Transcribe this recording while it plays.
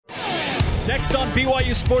Next on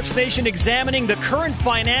BYU Sports Nation, examining the current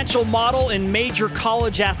financial model in major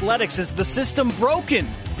college athletics. Is the system broken?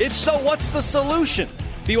 If so, what's the solution?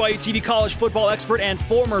 BYU TV college football expert and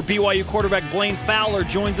former BYU quarterback Blaine Fowler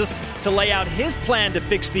joins us to lay out his plan to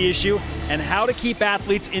fix the issue and how to keep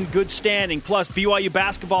athletes in good standing. Plus, BYU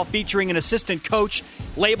basketball featuring an assistant coach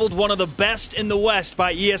labeled one of the best in the West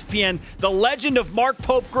by ESPN. The legend of Mark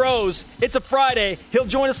Pope grows. It's a Friday. He'll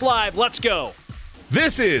join us live. Let's go.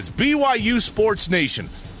 This is BYU Sports Nation,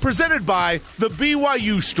 presented by The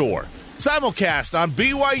BYU Store. Simulcast on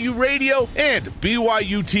BYU Radio and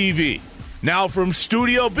BYU TV. Now from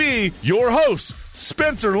Studio B, your hosts,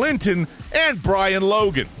 Spencer Linton and Brian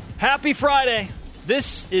Logan. Happy Friday.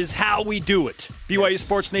 This is how we do it. BYU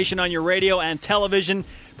Sports Nation on your radio and television,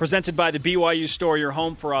 presented by the BYU Store, your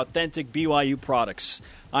home for authentic BYU products.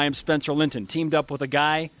 I am Spencer Linton, teamed up with a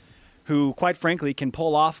guy who, quite frankly, can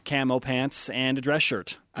pull off camo pants and a dress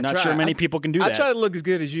shirt. I'm not sure many people can do that. I try to look as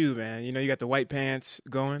good as you, man. You know, you got the white pants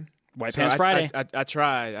going. White Pants Friday. I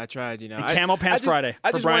tried, you know. And Camo Pants Friday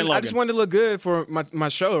for Brian Logan. I just wanted to look good for my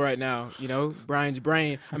show right now, you know, Brian's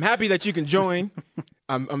Brain. I'm happy that you can join.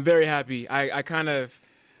 I'm very happy. I kind of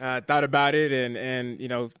thought about it and you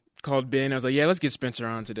know, called Ben. I was like, yeah, let's get Spencer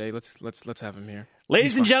on today. Let's have him here.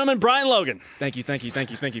 Ladies and gentlemen, Brian Logan. Thank you.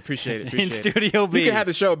 Appreciate it. In Studio B. You can have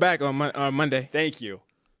the show back on Monday. Thank you.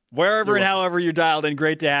 Wherever and however you're dialed in,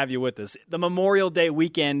 great to have you with us. The Memorial Day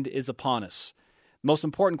weekend is upon us. Most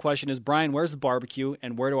important question is, Brian, where's the barbecue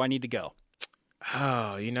and where do I need to go?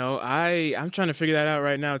 Oh, you know, I'm trying to figure that out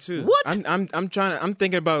right now too. What? I'm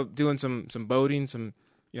thinking about doing some boating,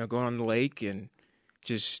 you know, going on the lake and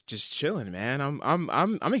just chilling, man.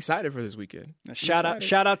 I'm excited for this weekend. Shout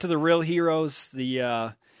out to the real heroes,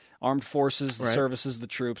 the armed forces, the services, the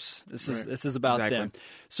troops. This is about them.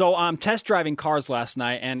 So I'm test driving cars last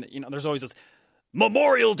night, and you know, there's always this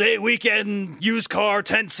Memorial Day weekend used car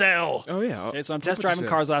tent sale. Oh, yeah. Okay, so I'm test driving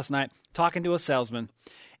cars last night, talking to a salesman,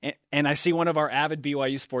 and I see one of our avid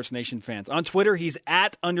BYU Sports Nation fans. On Twitter, he's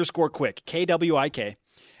 @_quick, KWIK,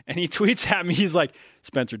 and he tweets at me, he's like,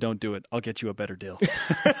 Spencer, don't do it. I'll get you a better deal. Is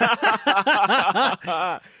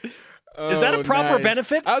that a proper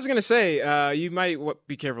benefit? I was going to say, you might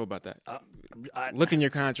be careful about that. Look in your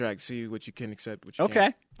contract, see what you can accept, what you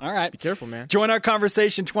can't. All right. Be careful, man. Join our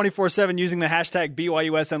conversation 24/7 using the hashtag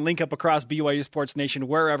BYUS and link up across BYU Sports Nation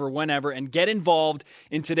wherever, whenever, and get involved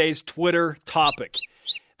in today's Twitter topic.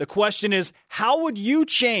 The question is, how would you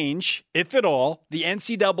change, if at all, the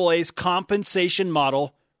NCAA's compensation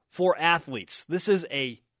model for athletes? This is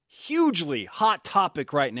a hugely hot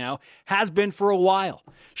topic right now, has been for a while.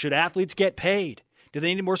 Should athletes get paid? Do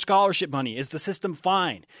they need more scholarship money? Is the system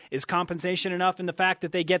fine? Is compensation enough in the fact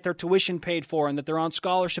that they get their tuition paid for and that they're on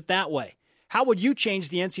scholarship that way? How would you change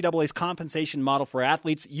the NCAA's compensation model for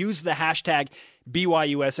athletes? Use the hashtag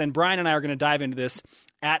BYUS. And Brian and I are going to dive into this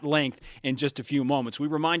at length in just a few moments. We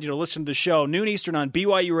remind you to listen to the show noon Eastern on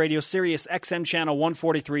BYU Radio, Sirius XM Channel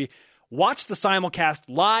 143. Watch the simulcast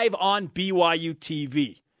live on BYU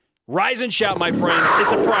TV. Rise and shout, my friends.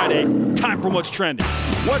 It's a Friday. Time for What's Trending.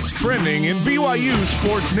 What's trending in BYU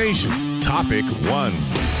Sports Nation? Topic 1.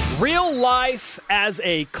 Real life as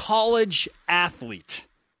a college athlete.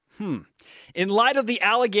 In light of the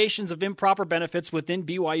allegations of improper benefits within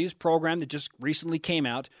BYU's program that just recently came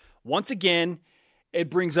out, once again, it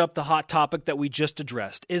brings up the hot topic that we just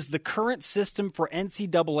addressed. Is the current system for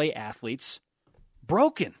NCAA athletes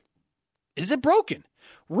broken? Is it broken?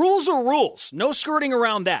 Rules are rules. No skirting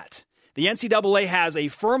around that. The NCAA has a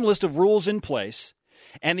firm list of rules in place,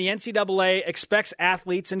 and the NCAA expects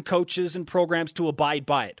athletes and coaches and programs to abide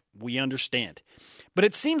by it. We understand. But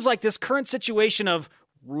it seems like this current situation of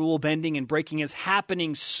rule bending and breaking is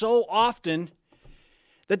happening so often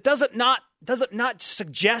that does it not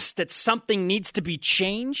suggest that something needs to be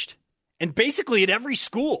changed? And basically at every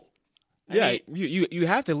school. Yeah, you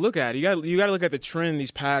have to look at it. You got to look at the trend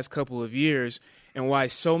these past couple of years and why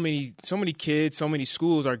so many kids, so many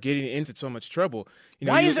schools are getting into so much trouble. You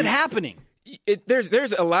know, why is it happening?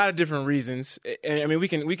 There's a lot of different reasons. I mean, we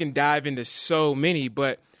can dive into so many,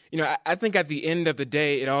 but you know, I think at the end of the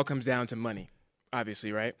day, it all comes down to money,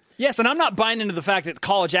 obviously, right? Yes, and I'm not buying into the fact that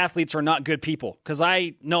college athletes are not good people, because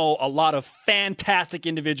I know a lot of fantastic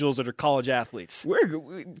individuals that are college athletes.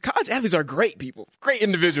 College athletes are great people, great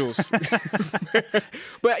individuals.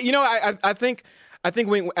 But you know, I think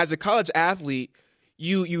when as a college athlete,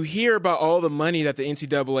 you hear about all the money that the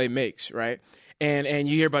NCAA makes, right? And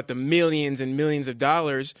you hear about the millions and millions of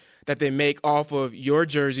dollars that they make off of your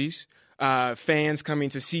jerseys, fans coming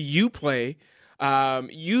to see you play.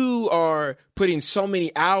 You are putting so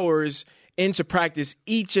many hours into practice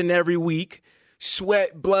each and every week.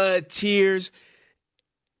 sweat, blood, tears,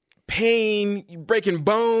 pain, breaking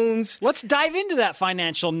bones. Let's dive into that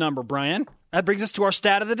financial number, Brian. That brings us to our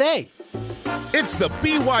stat of the day. It's the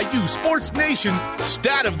BYU Sports Nation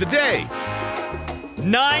Stat of the Day.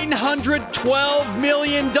 $912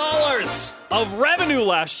 million of revenue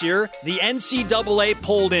last year the NCAA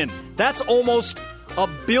pulled in. That's almost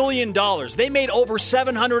 $1 billion. They made over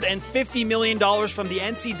 $750 million from the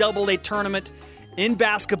NCAA tournament in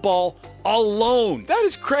basketball alone. That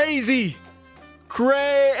is crazy.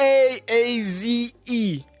 Crazy.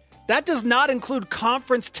 That does not include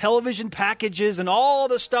conference television packages and all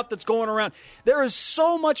the stuff that's going around. There is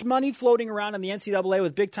so much money floating around in the NCAA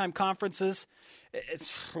with big-time conferences.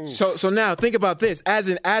 So now think about this. As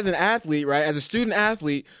an athlete, right, as a student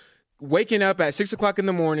athlete, waking up at 6 o'clock in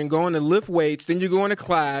the morning, going to lift weights, then you're going to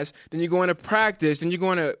class, then you're going to practice, then you're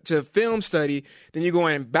going to film study, then you're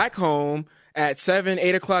going back home at 7,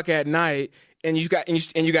 8 o'clock at night, and you got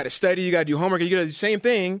to study, you got to do homework, and you got to do the same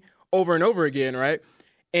thing over and over again, right?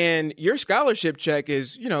 And your scholarship check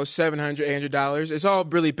is, $700, $800. It's all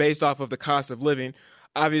really based off of the cost of living.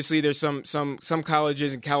 Obviously, there's some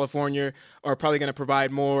colleges in California are probably going to provide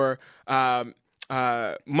more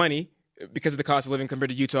money because of the cost of living compared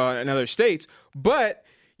to Utah and other states. But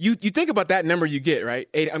you think about that number you get, right?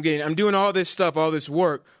 I'm doing all this stuff, all this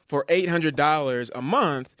work for $800 a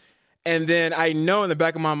month, and then I know in the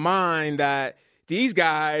back of my mind that these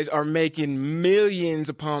guys are making millions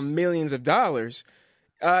upon millions of dollars.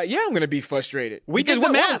 I'm going to be frustrated. We did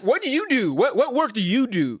the math. What do you do? What work do you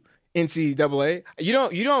do, NCAA? You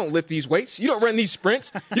don't lift these weights. You don't run these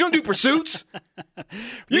sprints. You don't do pursuits.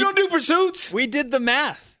 Don't do pursuits. We did the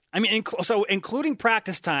math. I mean, so including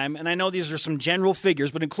practice time, and I know these are some general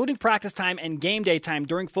figures, but including practice time and game day time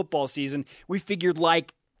during football season, we figured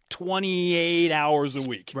like 28 hours a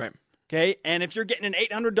week. Right. Okay? And if you're getting an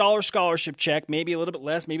 $800 scholarship check, maybe a little bit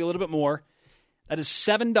less, maybe a little bit more, that is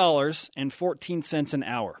 $7.14 an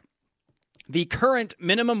hour. The current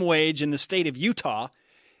minimum wage in the state of Utah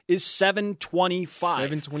is $7.25.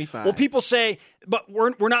 $7.25. Well, people say, but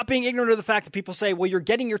we're not being ignorant of the fact that people say, well, you're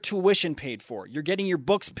getting your tuition paid for, you're getting your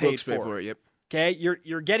books paid for. Yep. Okay,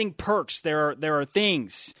 you're getting perks. There are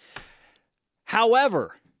things.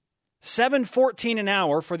 However, $7.14 an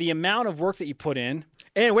hour for the amount of work that you put in.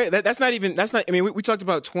 And wait, that's not. I mean, we talked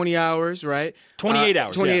about 20 hours, right? 28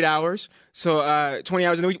 hours. 28 hours. So 20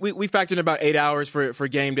 hours, and we factored in about 8 hours for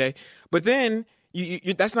game day. But then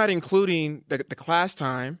that's not including the class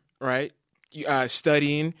time, right?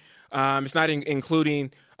 Studying. It's not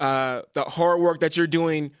including the hard work that you're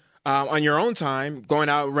doing on your own time, going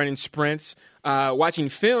out running sprints, watching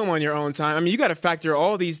film on your own time. I mean, you got to factor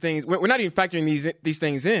all these things. We're not even factoring these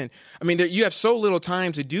things in. I mean, you have so little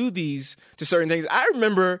time to do to certain things. I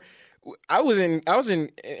remember I was in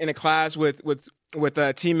a class with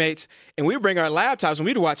teammates, and we would bring our laptops and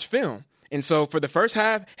we'd watch film. And so for the first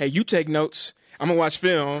half, hey, you take notes. I'm gonna watch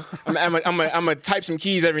film. I'm gonna type some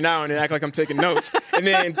keys every now and then, act like I'm taking notes. And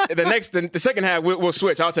then the second half, we'll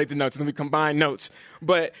switch. I'll take the notes, and then we combine notes.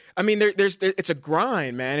 But I mean, it's a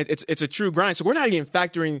grind, man. It's a true grind. So we're not even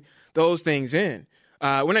factoring those things in.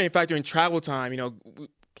 We're not even factoring travel time.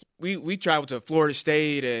 We travel to Florida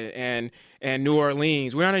State and New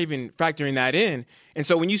Orleans. We're not even factoring that in. And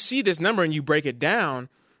so when you see this number and you break it down.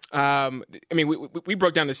 I mean, we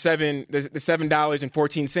broke down the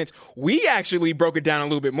 $7.14. We actually broke it down a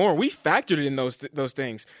little bit more. We factored in those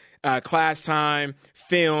things: class time,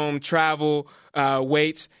 film, travel,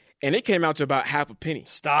 weights, and it came out to about half a penny.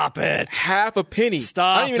 Stop it! Half a penny.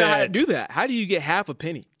 Stop it! I don't even know how to do that. How do you get half a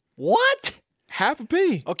penny? What? Half a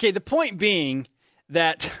penny. Okay, the point being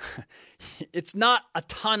that it's not a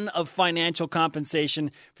ton of financial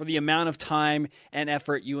compensation for the amount of time and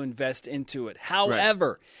effort you invest into it.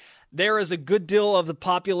 However, there is a good deal of the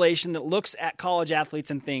population that looks at college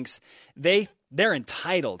athletes and thinks they're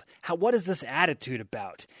entitled. What is this attitude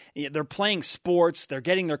about? They're playing sports. They're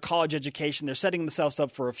getting their college education. They're setting themselves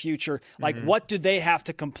up for a future. Like, what do they have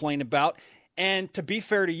to complain about? And to be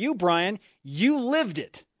fair to you, Brian, you lived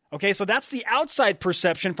it. Okay, so that's the outside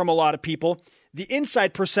perception from a lot of people. The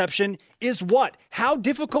inside perception is what? How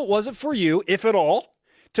difficult was it for you, if at all,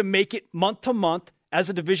 to make it month to month as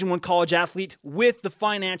a Division I college athlete with the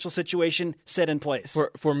financial situation set in place?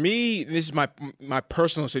 For me, this is my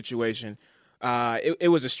personal situation. It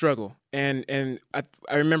was a struggle, and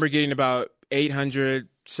I remember getting about $800,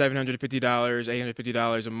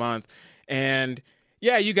 $750 a month, and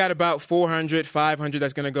yeah, you got about $400, $500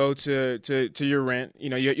 that's going to go to your rent.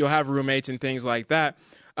 You'll have roommates and things like that.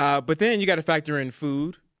 But then you got to factor in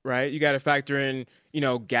food, right? You got to factor in,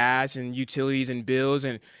 gas and utilities and bills.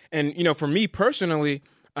 And for me personally,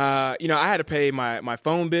 I had to pay my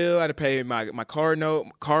phone bill, I had to pay my car note,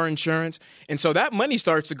 car insurance, and so that money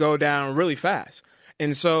starts to go down really fast.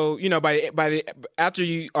 And so, after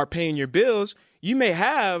you are paying your bills, you may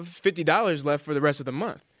have $50 left for the rest of the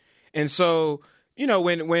month. And so,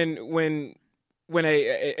 when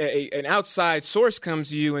an outside source comes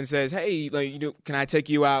to you and says, "Hey, can I take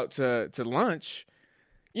you out to lunch?"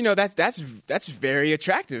 That's very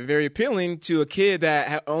attractive, very appealing to a kid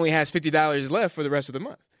that only has $50 left for the rest of the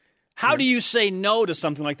month. How do you say no to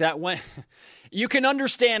something like that when you can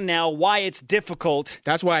understand now why it's difficult?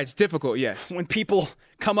 That's why it's difficult, yes. When people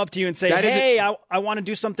come up to you and say, "Hey, I want to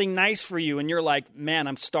do something nice for you," and you're like, "Man,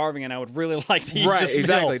 I'm starving, and I would really like to eat this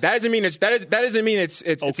exactly. meal." That doesn't mean it's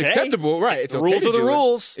okay. acceptable, right? It's the okay rules are the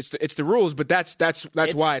rules. It's the rules, but that's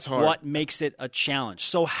why it's hard. What makes it a challenge?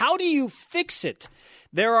 So how do you fix it?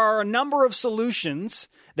 There are a number of solutions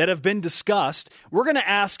that have been discussed. We're going to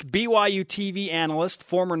ask BYU TV analyst,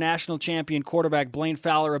 former national champion quarterback Blaine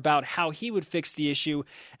Fowler about how he would fix the issue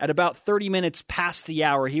at about 30 minutes past the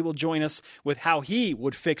hour. He will join us with how he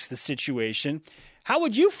would fix the situation. How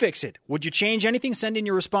would you fix it? Would you change anything? Send in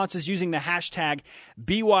your responses using the hashtag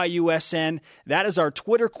BYUSN. That is our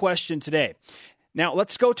Twitter question today. Now,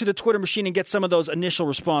 let's go to the Twitter machine and get some of those initial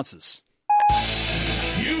responses.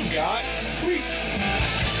 You've got tweets.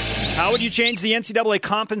 How would you change the NCAA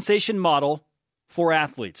compensation model for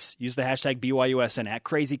athletes? Use the hashtag BYUSN at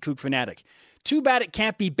CrazyKookFanatic. Too bad it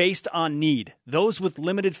can't be based on need. Those with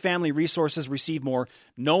limited family resources receive more.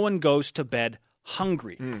 No one goes to bed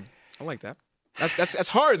hungry. I like that. That's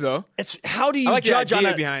hard, though. It's how do you judge on a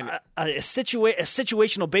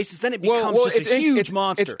situational basis? Then it becomes a huge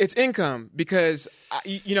monster. It's income because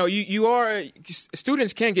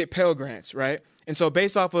students can get Pell Grants, right? And so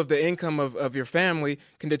based off of the income of your family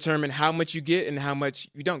can determine how much you get and how much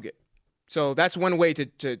you don't get. So that's one way to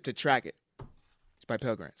track it. It's by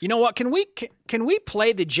Pell Grants. You know what? Can we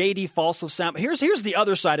play the J.D. Falsov sound? Here's the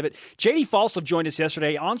other side of it. J.D. Falsov joined us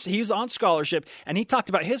yesterday. He's on scholarship, and he talked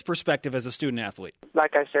about his perspective as a student athlete.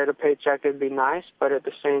 Like I said, a paycheck would be nice, but at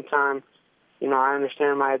the same time, I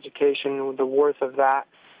understand my education, the worth of that.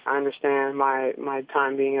 I understand my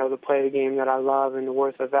time being able to play the game that I love and the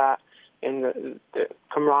worth of that. And the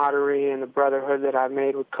camaraderie and the brotherhood that I've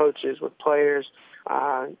made with coaches, with players,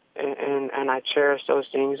 and I cherish those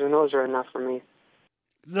things, and those are enough for me.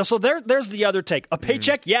 So there's the other take. A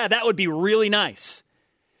paycheck, yeah, that would be really nice.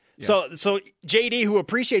 Yeah. So JD, who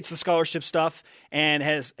appreciates the scholarship stuff and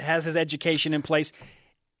has his education in place,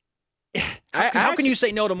 how can you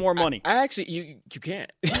say no to more money? I actually you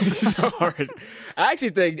can't. It's so hard. I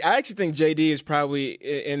actually think JD is probably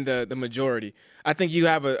in the majority. I think you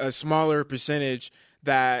have a smaller percentage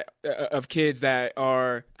of kids that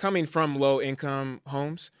are coming from low income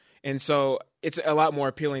homes, and so it's a lot more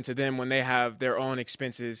appealing to them when they have their own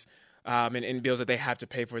expenses and bills that they have to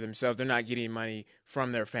pay for themselves. They're not getting money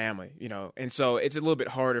from their family, and so it's a little bit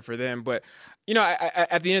harder for them. But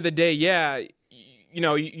at the end of the day, yeah.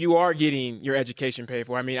 You are getting your education paid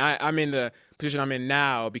for. I mean, I'm in the position I'm in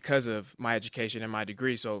now because of my education and my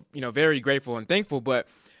degree. So, very grateful and thankful. But,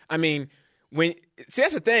 I mean,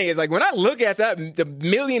 that's the thing is like when I look at that, the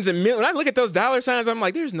millions and millions, when I look at those dollar signs, I'm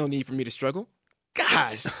like, there's no need for me to struggle.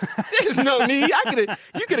 Gosh, there's no need.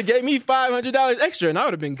 You could have gave me $500 extra and I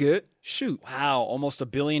would have been good. Shoot. Wow, almost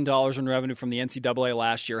 $1 billion in revenue from the NCAA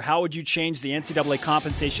last year. How would you change the NCAA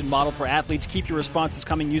compensation model for athletes? Keep your responses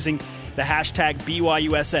coming using the hashtag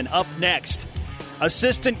BYUSN. Up next,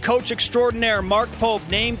 assistant coach extraordinaire Mark Pope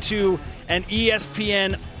named to an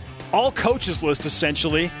ESPN all-coaches list,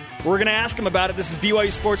 essentially. We're going to ask him about it. This is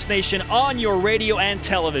BYU Sports Nation on your radio and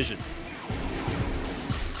television.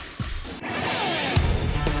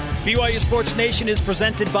 BYU Sports Nation is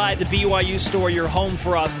presented by the BYU Store, your home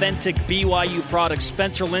for authentic BYU products.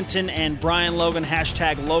 Spencer Linton and Brian Logan,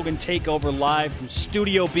 hashtag Logan Takeover live from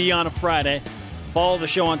Studio B on a Friday. Follow the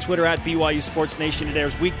show on Twitter at BYU Sports Nation. It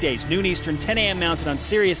airs weekdays, noon Eastern, 10 a.m. Mountain on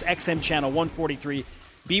Sirius XM Channel 143,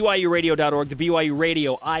 BYURadio.org, the BYU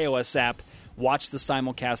Radio iOS app. Watch the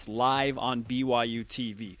simulcast live on BYU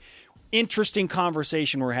TV. Interesting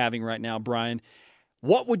conversation we're having right now, Brian.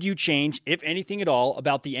 What would you change, if anything at all,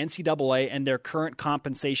 about the NCAA and their current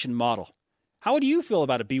compensation model? How would you feel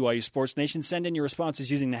about it, BYU Sports Nation? Send in your responses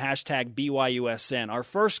using the hashtag BYUSN. Our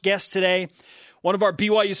first guest today, one of our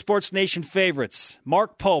BYU Sports Nation favorites,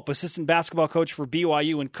 Mark Pope, assistant basketball coach for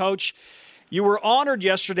BYU. And, Coach, you were honored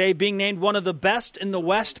yesterday being named one of the best in the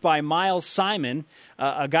West by Miles Simon,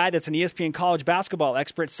 a guy that's an ESPN college basketball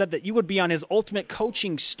expert, said that you would be on his ultimate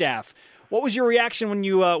coaching staff. What was your reaction when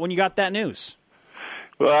you got that news?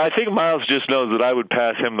 Well, I think Miles just knows that I would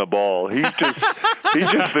pass him the ball. He's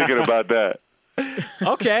just thinking about that.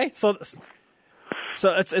 Okay, so it's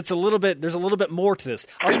a little bit. There's a little bit more to this.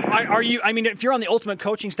 Are you? I mean, if you're on the Ultimate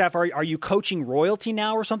coaching staff, are you coaching royalty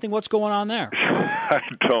now or something? What's going on there?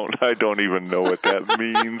 I don't even know what that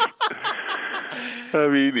means. I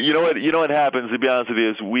mean, you know what happens, to be honest with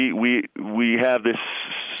you, is we have this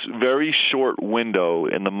very short window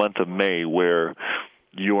in the month of May where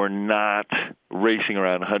you're not racing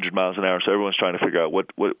around 100 miles an hour, so everyone's trying to figure out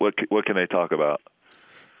what can they talk about.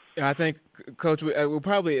 I think, Coach, we'll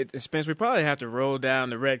probably, Spence, we probably have to roll down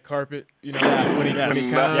the red carpet, when he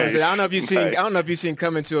comes. Nice. I don't know if you've seen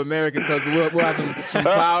Coming to America, Coach. But we'll have some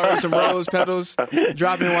flowers, some rose petals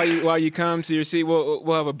dropping while you come to your seat. We'll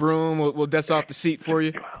have a broom. We'll dust off the seat for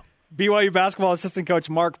you. BYU basketball assistant coach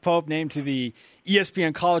Mark Pope named to the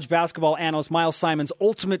ESPN College Basketball Analyst Miles Simon's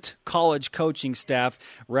Ultimate College coaching staff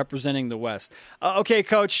representing the West. Okay,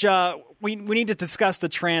 Coach, we need to discuss the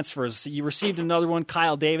transfers. You received another one,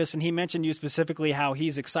 Kyle Davis, and he mentioned you specifically how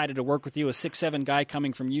he's excited to work with you, a 6'7" guy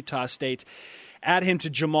coming from Utah State. Add him to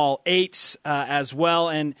Jamal Ates as well.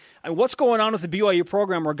 And what's going on with the BYU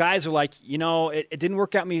program where guys are like, it didn't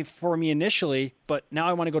work out for me initially, but now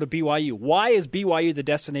I want to go to BYU. Why is BYU the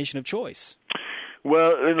destination of choice?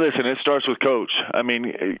 Well, listen, it starts with Coach. I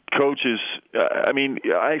mean, coaches,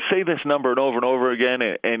 I say this number over and over again,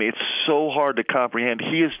 and it's so hard to comprehend.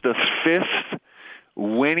 He is the 5th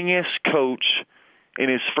winningest coach in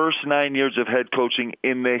his first 9 years of head coaching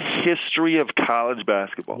in the history of college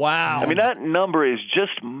basketball. Wow. I mean, that number is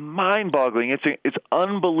just mind-boggling. It's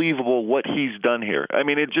unbelievable what he's done here. I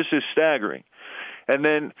mean, it just is staggering.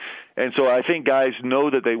 And so I think guys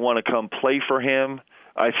know that they want to come play for him.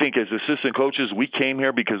 I think as assistant coaches, we came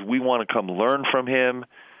here because we want to come learn from him.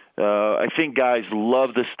 I think guys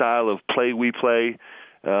love the style of play we play.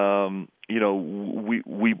 Everybody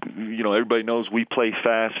knows we play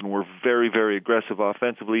fast and we're very, very aggressive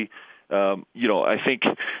offensively. I think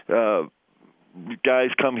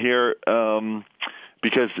guys come here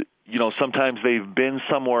because, sometimes they've been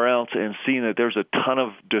somewhere else and seen that there's a ton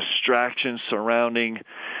of distractions surrounding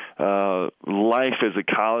life as a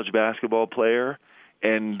college basketball player,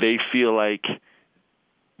 and they feel like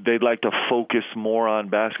they'd like to focus more on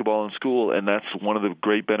basketball in school, and that's one of the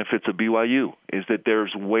great benefits of BYU, is that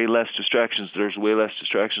there's way less distractions. There's way less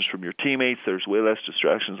distractions from your teammates. There's way less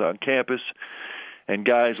distractions on campus. And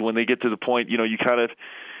guys, when they get to the point, you kind of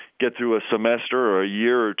get through a semester or a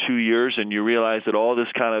year or 2 years, and you realize that all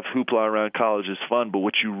this kind of hoopla around college is fun, but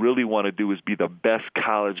what you really want to do is be the best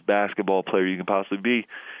college basketball player you can possibly be.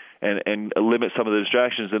 And limit some of the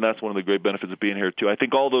distractions, and that's one of the great benefits of being here, too. I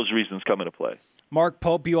think all those reasons come into play. Mark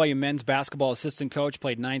Pope, BYU men's basketball assistant coach,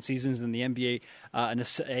 played 9 seasons in the NBA,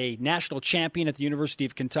 a national champion at the University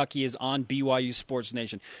of Kentucky, is on BYU Sports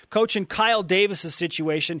Nation. Coach, in Kyle Davis's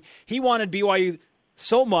situation, he wanted BYU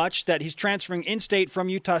so much that he's transferring in-state from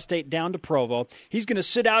Utah State down to Provo. He's going to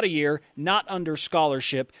sit out a year, not under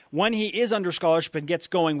scholarship. When he is under scholarship and gets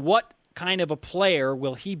going, what kind of a player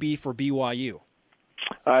will he be for BYU?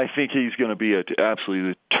 I think he's going to be an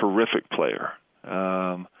absolutely terrific player.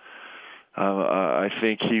 I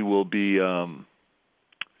think he will be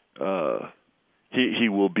he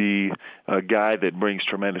will be a guy that brings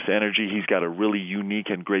tremendous energy. He's got a really unique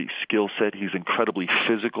and great skill set. He's incredibly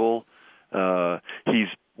physical. He's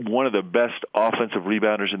one of the best offensive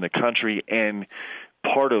rebounders in the country, and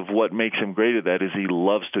part of what makes him great at that is he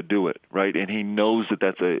loves to do it, right? And he knows that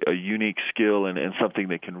that's a unique skill and something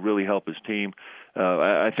that can really help his team.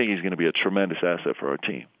 I think he's going to be a tremendous asset for our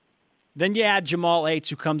team. Then you add Jamal Ates,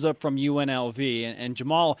 who comes up from UNLV. And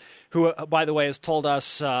Jamal, who, by the way, has told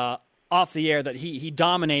us off the air that he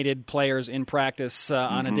dominated players in practice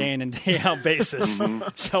on a day in and day out basis.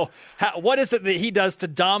 So what is it that he does to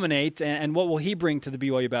dominate, and what will he bring to the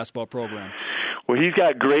BYU basketball program? Well, he's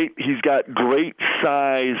got great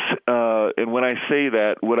size, and when I say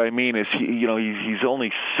that, what I mean is he's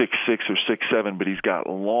only 6'6" or 6'7", but he's got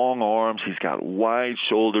long arms, he's got wide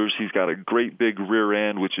shoulders, he's got a great big rear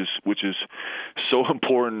end, which is so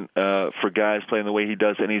important for guys playing the way he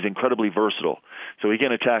does, and he's incredibly versatile. So he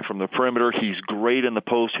can attack from the perimeter. He's great in the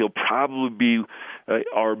post. He'll probably be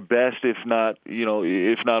our best, if not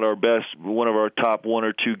our best, one of our top 1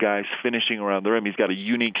 or 2 guys finishing around the rim. He's got a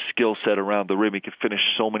unique skill set around the rim. He can finish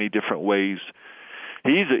so many different ways.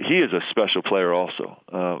 He is a special player also.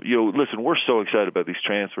 Listen, we're so excited about these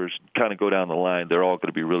transfers. Kind of go down the line. They're all going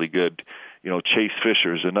to be really good. Chase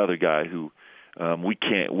Fisher is another guy who we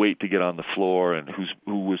can't wait to get on the floor, and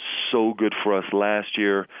who was so good for us last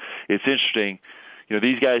year. It's interesting.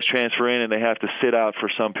 These guys transfer in and they have to sit out for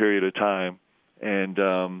some period of time, and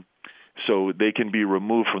so they can be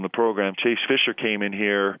removed from the program. Chase Fisher came in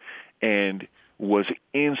here, and was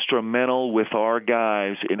instrumental with our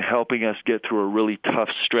guys in helping us get through a really tough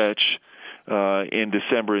stretch in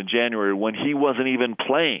December and January when he wasn't even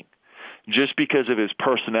playing, just because of his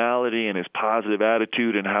personality and his positive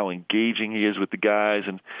attitude and how engaging he is with the guys.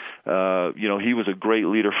 And, he was a great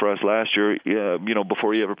leader for us last year,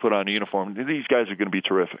 before he ever put on a uniform. These guys are going to be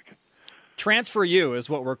terrific. Transfer U is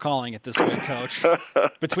what we're calling it this week, Coach.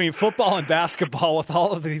 Between football and basketball, with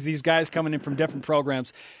all of these guys coming in from different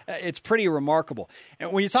programs, it's pretty remarkable.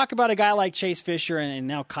 And when you talk about a guy like Chase Fisher and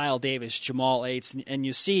now Kyle Davis, Jamal Ates, and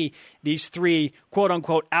you see these three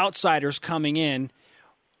quote-unquote outsiders coming in,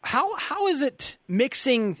 how is it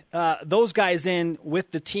mixing those guys in with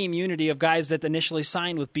the team unity of guys that initially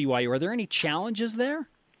signed with BYU? Are there any challenges there?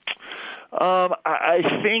 I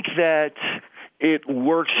think that it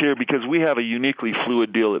works here because we have a uniquely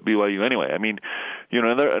fluid deal at BYU anyway. I mean,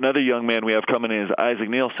 another young man we have coming in is Isaac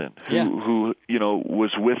Nielsen, who was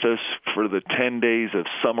with us for the 10 days of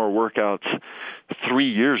summer workouts 3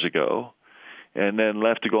 years ago and then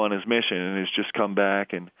left to go on his mission and has just come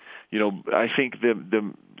back. And, I think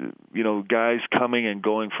the guys coming and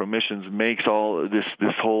going from missions makes all this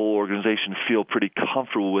whole organization feel pretty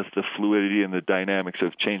comfortable with the fluidity and the dynamics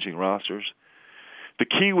of changing rosters. The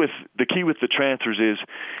key with the transfers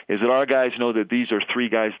is that our guys know that these are three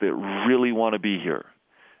guys that really want to be here,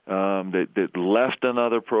 that left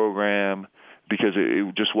another program because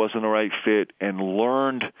it just wasn't the right fit and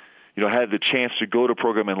learned, had the chance to go to a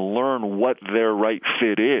program and learn what their right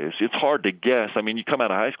fit is. It's hard to guess. I mean, you come out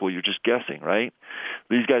of high school, you're just guessing, right?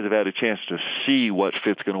 These guys have had a chance to see what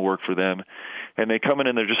fit's going to work for them. And they come in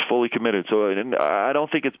and they're just fully committed. So I don't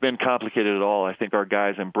think it's been complicated at all. I think our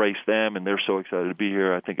guys embrace them, and they're so excited to be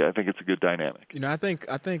here. I think it's a good dynamic. I think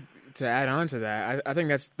to add on to that, I think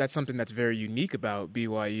that's something that's very unique about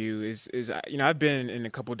BYU is I've been in a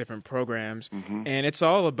couple of different programs, and it's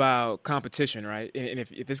all about competition, right? And if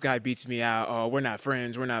this guy beats me out, we're not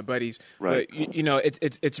friends, we're not buddies. Right. But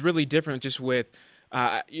it's really different just with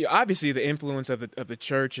obviously the influence of the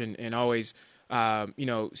church and always.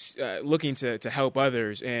 Looking to help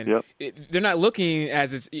others, and they're not looking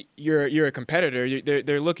as you're a competitor.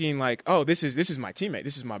 They're looking like, oh, this is my teammate,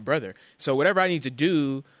 this is my brother. So whatever I need to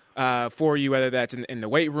do for you, whether that's in the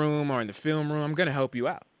weight room or in the film room, I'm going to help you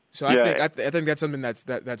out. So I think that's something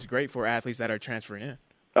that's great for athletes that are transferring in.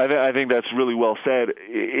 I think that's really well said.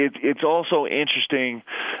 It's also interesting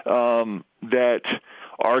that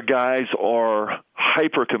our guys are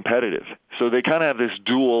hyper competitive, so they kind of have this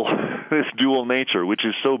dual nature, which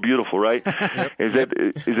is so beautiful, right? Is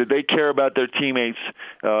that they care about their teammates,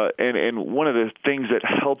 and one of the things that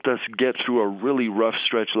helped us get through a really rough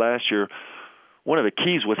stretch last year, one of the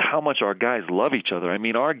keys was how much our guys love each other. I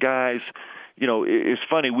mean, our guys, it's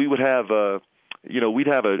funny. We would have we'd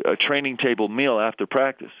have a training table meal after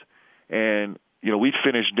practice, and we'd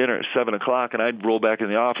finish dinner at 7:00, and I'd roll back in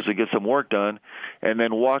the office and get some work done, and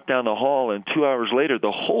then walk down the hall, and 2 hours later,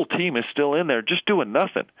 the whole team is still in there just doing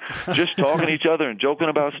nothing, just talking to each other and joking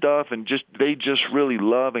about stuff, and they just really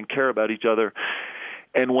love and care about each other.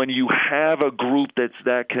 And when you have a group that's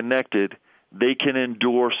that connected, they can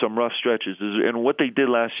endure some rough stretches. And what they did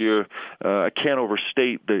last year, I can't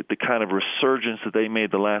overstate the kind of resurgence that they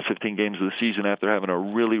made the last 15 games of the season after having a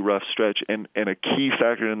really rough stretch. And a key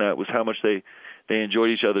factor in that was how much they enjoyed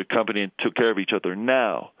each other's company and took care of each other.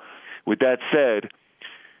 Now, with that said,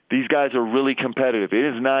 these guys are really competitive.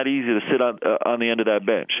 It is not easy to sit on the end of that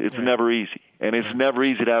bench. It's never easy. And it's never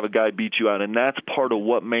easy to have a guy beat you out. And that's part of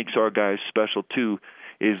what makes our guys special, too,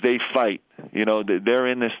 is they fight. They're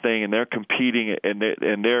in this thing, and they're competing, and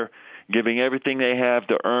they're giving everything they have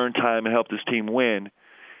to earn time and help this team win.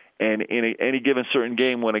 And in any given certain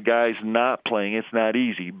game, when a guy's not playing, it's not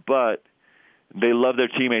easy. But they love their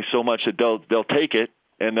teammates so much that they'll take it,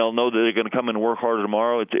 and they'll know that they're going to come in and work harder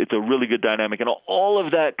tomorrow. It's a really good dynamic. And all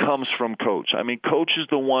of that comes from Coach. I mean, Coach is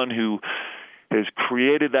the one who has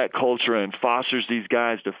created that culture and fosters these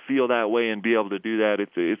guys to feel that way and be able to do that.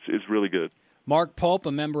 It's really good. Mark Pope,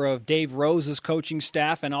 a member of Dave Rose's coaching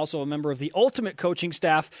staff and also a member of the Ultimate coaching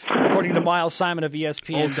staff, according to Miles Simon of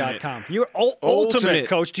ESPN.com. You're Ultimate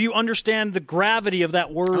Coach. Do you understand the gravity of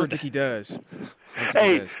that word? I don't think he does.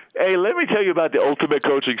 Hey, let me tell you about the Ultimate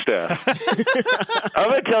coaching staff. I'm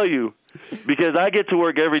going to tell you, because I get to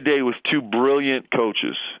work every day with two brilliant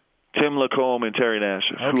coaches, Tim Lacombe and Terry Nash,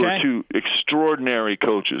 who are two extraordinary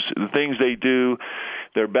coaches. The things they do,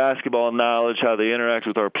 their basketball knowledge, how they interact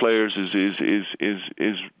with our players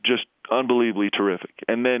is just unbelievably terrific.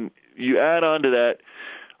 And then you add on to that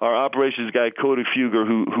our operations guy, Cody Fugger,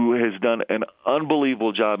 who has done an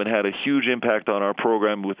unbelievable job and had a huge impact on our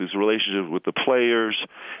program with his relationship with the players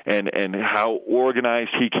and how organized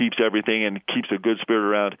he keeps everything and keeps a good spirit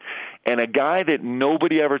around. And a guy that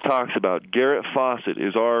nobody ever talks about, Garrett Fawcett,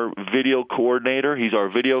 is our video coordinator. He's our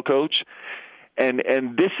video coach. And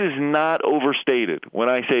this is not overstated when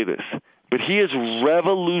I say this. But he is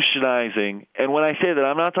revolutionizing, and when I say that,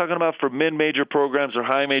 I'm not talking about for mid-major programs or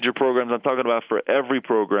high-major programs. I'm talking about for every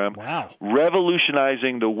program. Wow.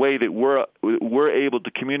 Revolutionizing the way that we're able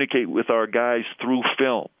to communicate with our guys through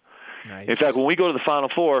film. Nice. In fact, when we go to the Final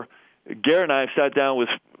Four, Garrett and I have sat down with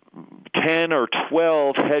 10 or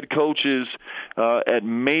 12 head coaches at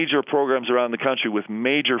major programs around the country with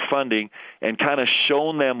major funding and kind of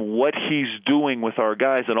shown them what he's doing with our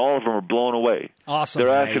guys, and all of them are blown away. Awesome.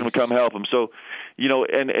 They're asking him to come help him. So,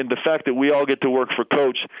 and the fact that we all get to work for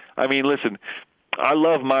Coach, I mean, listen, I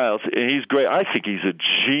love Miles, and he's great. I think he's a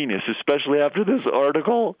genius, especially after this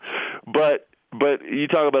article. But you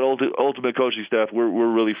talk about ultimate coaching staff. We're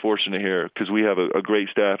really fortunate here because we have a great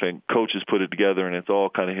staff, and Coach has put it together, and it's all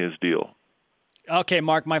kind of his deal. Okay,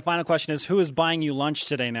 Mark, my final question is, who is buying you lunch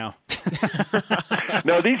today now?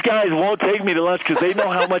 No, these guys won't take me to lunch because they know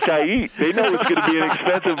how much I eat. They know it's going to be an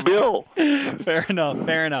expensive bill. Fair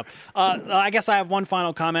enough. I guess I have one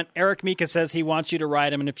final comment. Eric Mika says he wants you to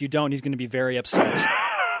ride him, and if you don't, he's going to be very upset.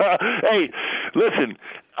 Hey, listen,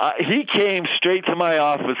 he came straight to my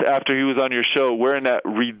office after he was on your show wearing that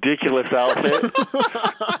ridiculous outfit.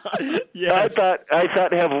 Yes. I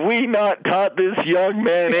thought, have we not taught this young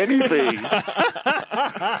man anything?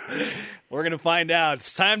 We're going to find out.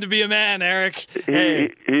 It's time to be a man, Eric. He's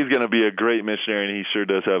going to be a great missionary, and he sure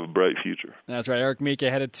does have a bright future. That's right. Eric Mika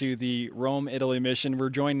headed to the Rome, Italy mission. We're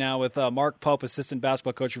joined now with Mark Pope, assistant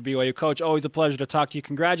basketball coach for BYU. Coach, always a pleasure to talk to you.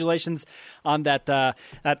 Congratulations on that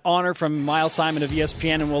honor from Miles Simon of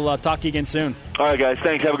ESPN, and we'll talk to you again soon. All right, guys.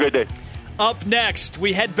 Thanks. Have a great day. Up next,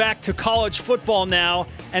 we head back to college football now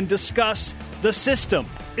and discuss the system.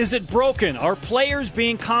 Is it broken? Are players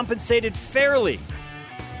being compensated fairly?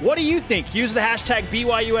 What do you think? Use the hashtag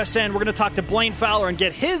BYUSN. We're going to talk to Blaine Fowler and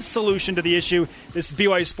get his solution to the issue. This is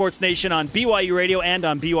BYU Sports Nation on BYU Radio and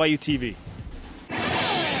on BYU TV.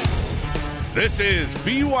 This is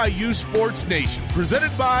BYU Sports Nation,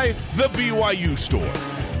 presented by The BYU Store.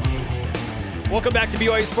 Welcome back to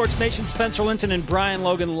BYU Sports Nation. Spencer Linton and Brian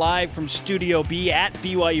Logan live from Studio B at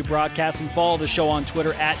BYU Broadcasting. Follow the show on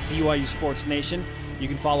Twitter at BYU Sports Nation. You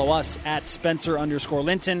can follow us at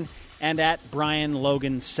Spencer_Linton and at Brian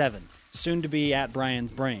Logan 7. Soon to be at Brian's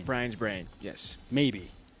Brain. Brian's Brain, yes. Maybe.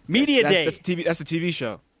 Media Day. That's the TV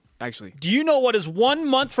show, actually. Do you know what is 1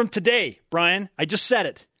 month from today, Brian? I just said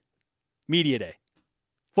it. Media Day.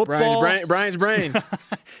 Football. Brian's Brain.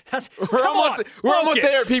 We're almost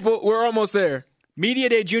there, people. We're almost there. Media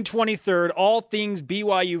Day, June 23rd. All things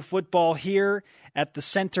BYU football here at the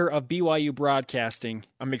center of BYU Broadcasting.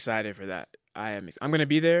 I'm excited for that. I'm going to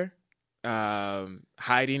be there,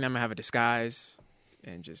 hiding. I'm going to have a disguise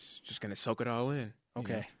and just going to soak it all in.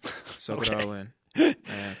 Okay. Soak it all in.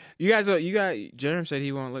 Jerem said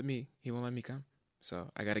he won't let me come. So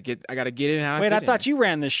I got to get in how I thought you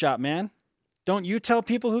ran this shop, man. Don't you tell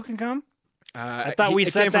people who can come? I thought we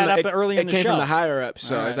set that up early in the show. It came from the higher up,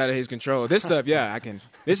 so it's out of his control. This stuff, I can.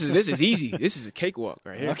 This is easy. This is a cakewalk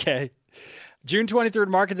right here. Okay. June 23rd,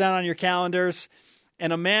 mark it down on your calendars.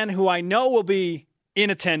 And a man who I know will be in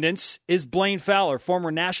attendance is Blaine Fowler,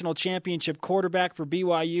 former national championship quarterback for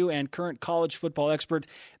BYU and current college football expert,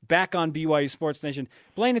 back on BYU Sports Nation.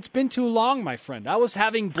 Blaine, it's been too long, my friend. I was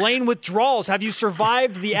having Blaine withdrawals. Have you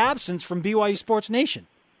survived the absence from BYU Sports Nation?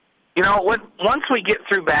 You know, once we get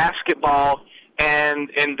through basketball and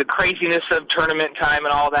the craziness of tournament time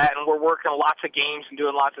and all that, and we're working lots of games and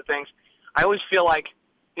doing lots of things, I always feel like,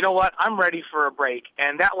 you know what, I'm ready for a break.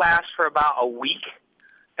 And that lasts for about a week.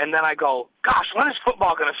 And then I go, gosh, when is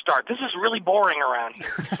football going to start? This is really boring around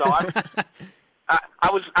here. So I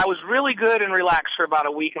was really good and relaxed for about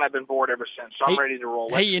a week, and I've been bored ever since. So I'm ready to roll.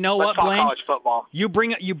 Hey, you know what, Blaine? College football. You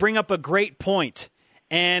bring up a great point.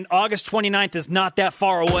 And August 29th is not that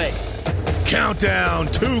far away. Countdown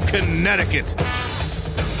to Connecticut.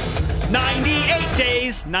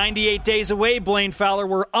 98 days away, Blaine Fowler.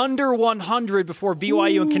 We're under 100 before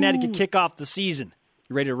BYU and Connecticut kick off the season.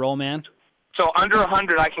 You ready to roll, man? So under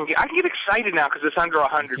 100, I can get excited now because it's under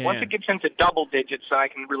 100. You Once can. it gets into double digits, then I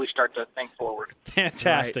can really start to think forward.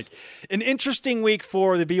 Fantastic. Right. An interesting week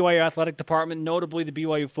for the BYU athletic department, notably the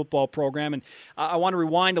BYU football program. And I want to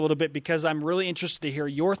rewind a little bit because I'm really interested to hear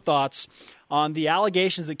your thoughts on the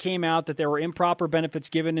allegations that came out that there were improper benefits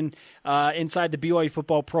given inside the BYU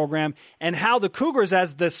football program, and how the Cougars,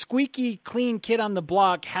 as the squeaky clean kid on the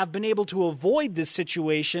block, have been able to avoid this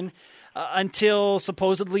situation until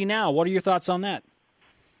supposedly now. What are your thoughts on that?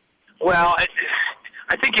 Well,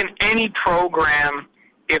 I think in any program,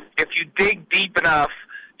 if you dig deep enough,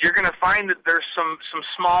 you're going to find that there's some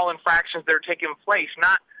small infractions that are taking place.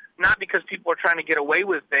 Not because people are trying to get away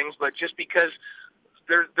with things, but just because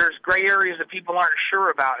there's gray areas that people aren't sure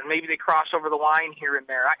about, and maybe they cross over the line here and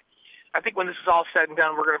there. I think when this is all said and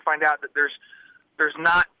done, we're going to find out that there's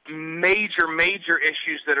not major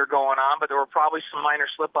issues that are going on, but there were probably some minor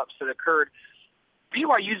slip-ups that occurred.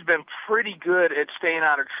 BYU's been pretty good at staying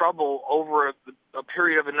out of trouble over a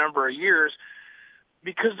period of a number of years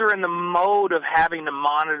because they're in the mode of having to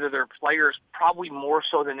monitor their players probably more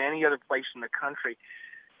so than any other place in the country.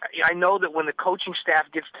 I know that when the coaching staff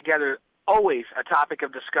gets together, always a topic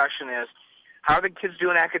of discussion is, how are the kids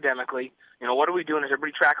doing academically? What are we doing? Is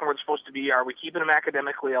everybody tracking where they're supposed to be? Are we keeping them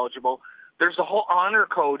academically eligible? There's a whole honor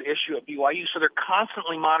code issue at BYU, so they're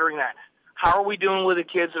constantly monitoring that. How are we doing with the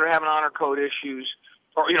kids that are having honor code issues?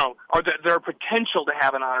 Or, or their potential to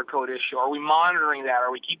have an honor code issue? Are we monitoring that?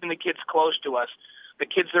 Are we keeping the kids close to us? The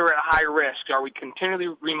kids that are at high risk, are we continually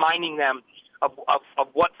reminding them of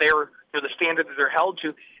what they're, the standard that they're held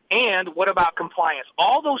to? And what about compliance?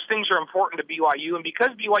 All those things are important to BYU, and because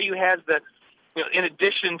BYU has the, in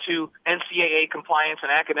addition to NCAA compliance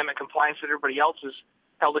and academic compliance that everybody else is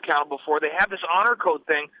held accountable for, they have this honor code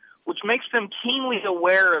thing, which makes them keenly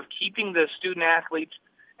aware of keeping the student athletes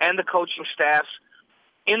and the coaching staffs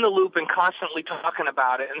in the loop and constantly talking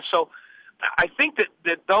about it. And so I think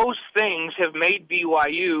that those things have made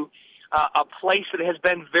BYU a place that has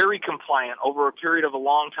been very compliant over a period of a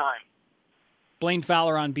long time. Blaine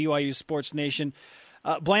Fowler on BYU Sports Nation.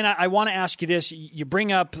 Blaine, I want to ask you this. You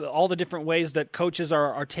bring up all the different ways that coaches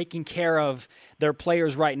are taking care of their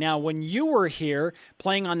players right now. When you were here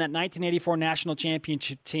playing on that 1984 national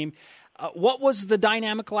championship team, what was the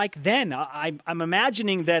dynamic like then? I'm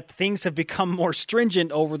imagining that things have become more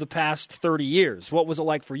stringent over the past 30 years. What was it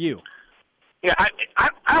like for you? Yeah, I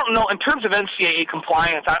don't know. In terms of NCAA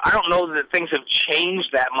compliance, I don't know that things have changed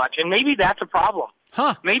that much, and maybe that's a problem.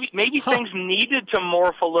 Huh. Maybe things needed to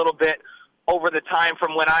morph a little bit over the time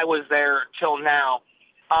from when I was there till now.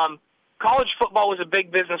 College football was a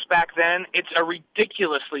big business back then. It's a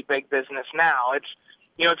ridiculously big business now.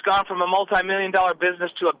 It's gone from a multi-million-dollar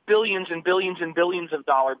business to a billions and billions and billions of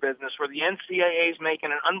dollar business where the NCAA is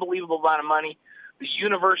making an unbelievable amount of money. The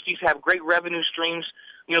universities have great revenue streams,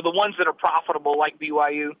 the ones that are profitable like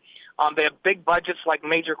BYU. They have big budgets like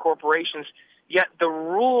major corporations. Yet the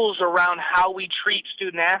rules around how we treat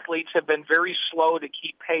student athletes have been very slow to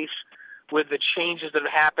keep pace with the changes that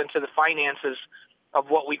have happened to the finances of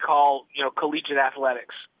what we call, collegiate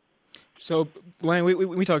athletics. So, Blaine,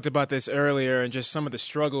 we talked about this earlier and just some of the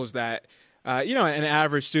struggles that, an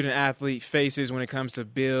average student athlete faces when it comes to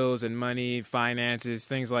bills and money, finances,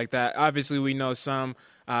 things like that. Obviously, we know some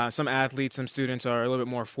athletes, some students are a little bit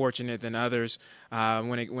more fortunate than others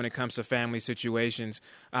when it comes to family situations.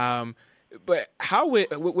 But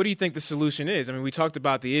what do you think the solution is? I mean, we talked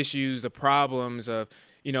about the issues, the problems of,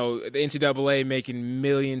 the NCAA making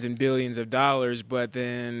millions and billions of dollars, but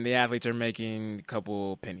then the athletes are making a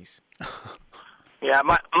couple pennies. Yeah,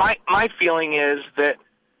 my feeling is that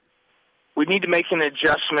we need to make an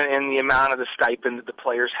adjustment in the amount of the stipend that the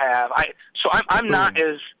players have. I'm not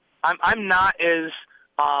as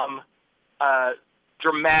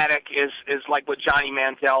dramatic as like what Johnny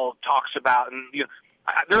Manziel talks about, and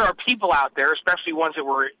there are people out there, especially ones that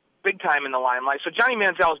were big time in the limelight. So Johnny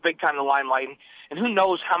Manziel was big time in the limelight, and who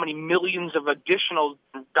knows how many millions of additional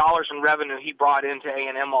dollars in revenue he brought into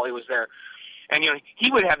A&M while he was there. And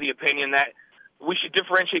he would have the opinion that we should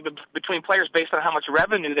differentiate between players based on how much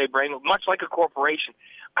revenue they bring, much like a corporation.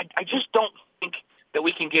 I just don't think that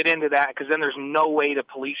we can get into that because then there's no way to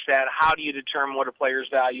police that. How do you determine what a player's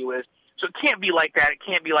value is? So it can't be like that. It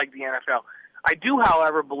can't be like the NFL. I do,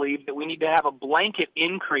 however, believe that we need to have a blanket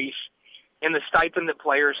increase in the stipend that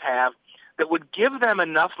players have that would give them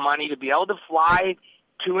enough money to be able to fly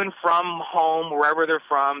to and from home, wherever they're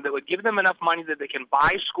from, that would give them enough money that they can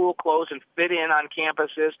buy school clothes and fit in on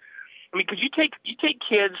campuses. I mean, because you take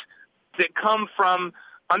kids that come from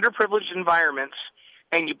underprivileged environments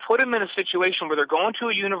and you put them in a situation where they're going to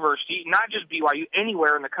a university, not just BYU,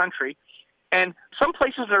 anywhere in the country, And some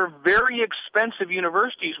places that are very expensive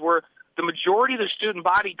universities where the majority of the student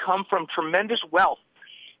body come from tremendous wealth,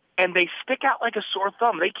 and they stick out like a sore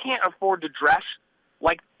thumb. They can't afford to dress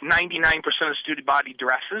like 99% of student body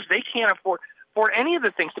dresses. They can't afford any of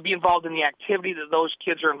the things to be involved in the activity that those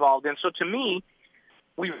kids are involved in. So to me,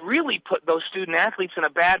 we really put those student athletes in a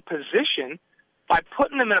bad position by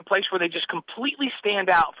putting them in a place where they just completely stand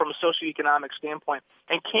out from a socioeconomic standpoint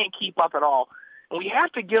and can't keep up at all. And we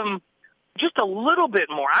have to give them just a little bit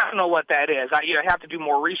more. I don't know what that is. I have to do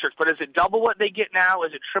more research. But is it double what they get now?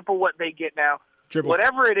 Is it triple what they get now? Triple.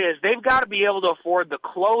 Whatever it is, they've got to be able to afford the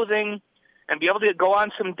clothing and be able to go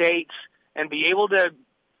on some dates and be able to,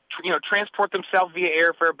 transport themselves via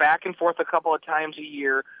airfare back and forth a couple of times a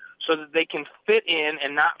year so that they can fit in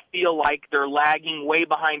and not feel like they're lagging way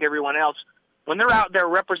behind everyone else when they're out there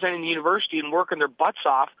representing the university and working their butts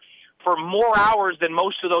off for more hours than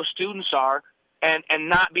most of those students are, and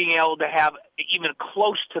not being able to have even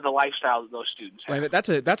close to the lifestyle that those students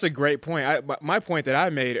have. That's a great point. My point that I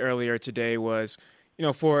made earlier today was,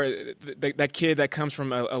 for that kid that comes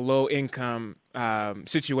from a low income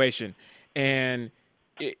situation, and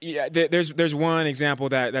there's one example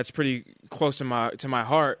that's pretty close to my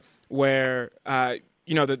heart where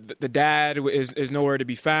the dad is nowhere to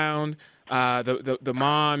be found. The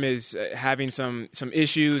mom is having some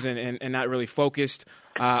issues and not really focused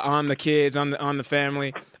on the kids, on the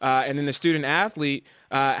family, and then the student athlete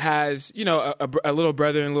has a little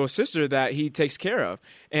brother and little sister that he takes care of,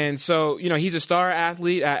 and so he's a star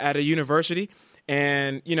athlete at a university,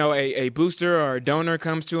 and a booster or a donor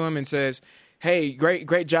comes to him and says, "Hey,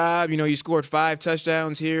 great job! You scored 5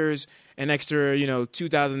 touchdowns. Here's an extra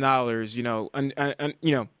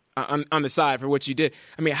 $2,000. On the side for what you did."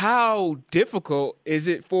 I mean, how difficult is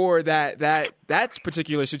it for that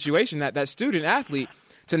particular situation, that student athlete,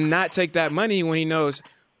 to not take that money when he knows,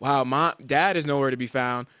 wow, dad is nowhere to be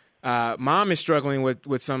found, mom is struggling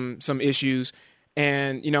with some issues,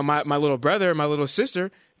 and my little brother, my little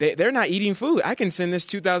sister, they're not eating food. I can send this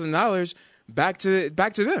 $2,000 back to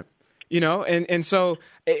them. And so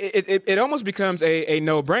it almost becomes a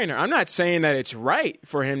no-brainer. I'm not saying that it's right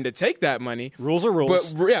for him to take that money. Rules are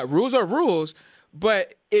rules. But, yeah, rules are rules.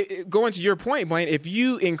 But going to your point, Blaine, if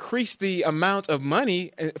you increase the amount of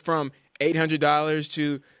money from $800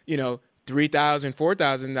 to, $3,000,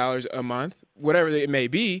 $4,000 a month, whatever it may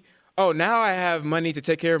be, now I have money to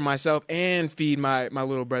take care of myself and feed my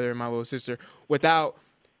little brother and my little sister without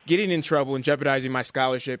getting in trouble and jeopardizing my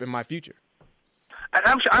scholarship and my future. And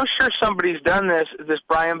I'm sure somebody's done this,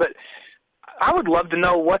 Brian, but I would love to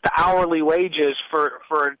know what the hourly wage is for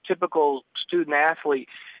a typical student athlete.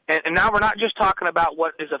 And now we're not just talking about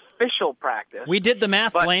what is official practice. We did the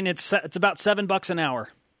math, Blaine. It's about $7 an hour.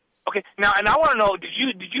 Okay. Now, and I want to know, did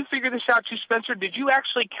you figure this out too, Spencer? Did you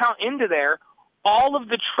actually count into there all of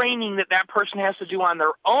the training that person has to do on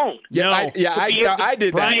their own? I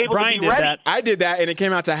did that. Brian did that. I did that, and it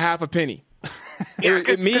came out to half a penny. It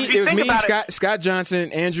was me, Scott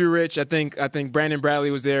Johnson, Andrew Rich. I think Brandon Bradley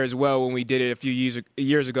was there as well when we did it a few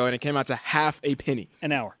years ago, and it came out to half a penny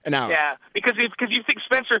an hour. Yeah, because you think,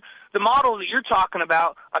 Spencer, the model that you're talking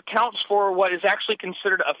about accounts for what is actually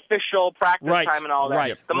considered official practice time and all that.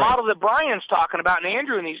 Right. The model that Brian's talking about and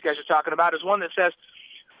Andrew and these guys are talking about is one that says,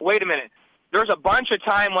 wait a minute, there's a bunch of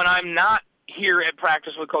time when I'm not here at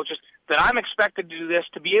practice with coaches that I'm expected to do this.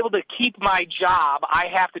 To be able to keep my job, I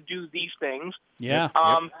have to do these things. Yeah.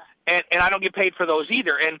 And I don't get paid for those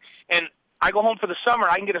either. And I go home for the summer.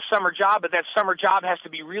 I can get a summer job, but that summer job has to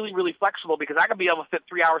be really, really flexible because I can be able to fit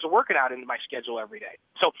 3 hours of working out into my schedule every day.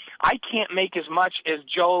 So I can't make as much as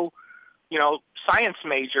Joe, science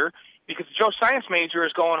major, because Joe science major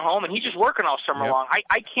is going home and he's just working all summer long.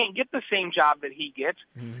 I can't get the same job that he gets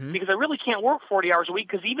because I really can't work 40 hours a week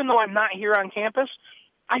because even though I'm not here on campus,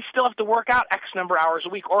 I still have to work out X number of hours a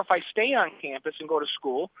week. Or if I stay on campus and go to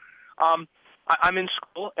school, I'm in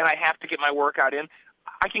school and I have to get my workout in.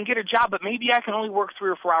 I can get a job, but maybe I can only work 3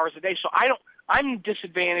 or 4 hours a day. So I'm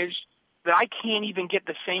disadvantaged that I can't even get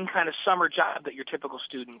the same kind of summer job that your typical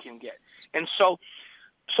student can get. And so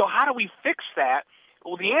how do we fix that?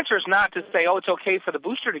 Well, the answer is not to say, it's okay for the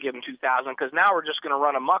booster to give them $2,000 because now we're just going to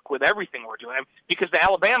run amok with everything we're doing. Because the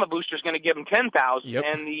Alabama booster is going to give them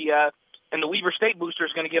 $10,000 and the Weber State booster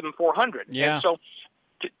is going to give them $400. Yeah. And so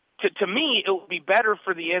to me, it would be better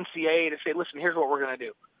for the NCAA to say, listen, here's what we're going to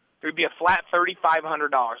do. There would be a flat $3,500.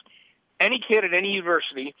 Any kid at any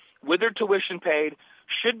university with their tuition paid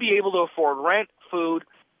should be able to afford rent, food,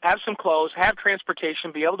 have some clothes, have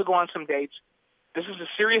transportation, be able to go on some dates. This is a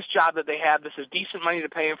serious job that they have. This is decent money to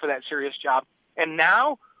pay them for that serious job. And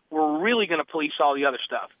now we're really going to police all the other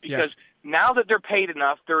stuff. Because now that they're paid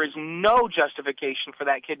enough, there is no justification for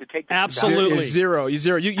that kid to take the Absolutely. Zero. You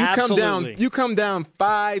Absolutely. come down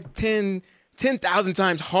 5, 10, 10,000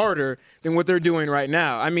 times harder than what they're doing right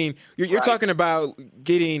now. I mean, you're talking about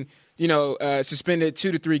getting suspended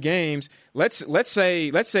 2 to 3 games. Let's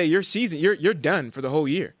say your season you're done for the whole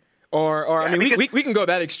year. Or I mean, we can go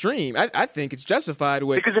that extreme. I think it's justified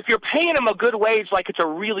with, because if you're paying them a good wage, like it's a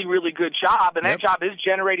really, really good job, and that job is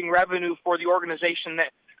generating revenue for the organization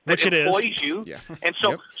that Which it employs is. you. Yeah. And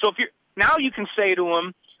so if you're now, you can say to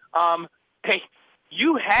them, hey,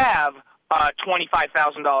 you have a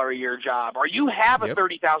 $25,000 a year job, or you have a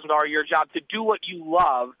 $30,000 a year job to do what you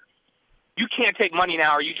love. You can't take money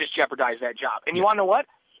now, or you just jeopardize that job. And you want to know what?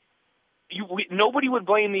 Nobody would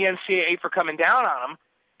blame the NCAA for coming down on them.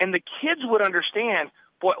 And the kids would understand,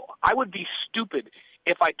 boy, I would be stupid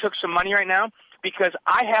if I took some money right now, because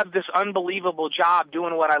I have this unbelievable job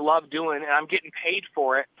doing what I love doing, and I'm getting paid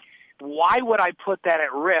for it. Why would I put that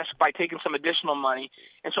at risk by taking some additional money?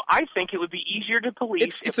 And so I think it would be easier to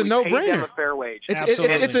police it's if a we paid them no-brainer. a fair wage.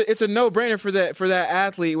 It's a no-brainer for that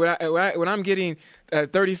athlete. When I'm getting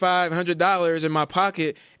 $3,500 in my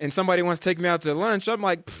pocket and somebody wants to take me out to lunch, I'm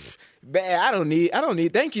like, man, I don't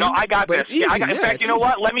need. Thank you. No, I got but this. It's easy. In fact, you know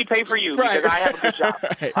what? Let me pay for you because I have a good job.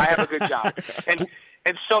 I have a good job,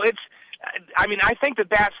 and so it's. I mean, I think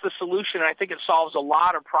that's the solution, and I think it solves a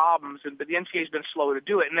lot of problems. But the NCAA has been slow to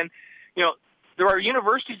do it. And then, there are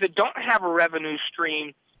universities that don't have a revenue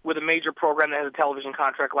stream with a major program that has a television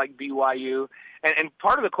contract like BYU. And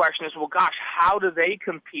part of the question is, well, gosh, how do they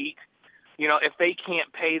compete? If they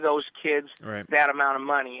can't pay those kids that amount of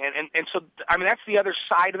money, and so I mean that's the other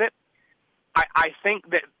side of it. I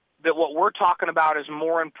think that what we're talking about is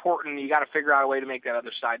more important. You got to figure out a way to make that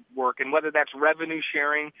other side work, and whether that's revenue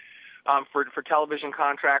sharing for television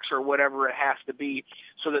contracts or whatever it has to be,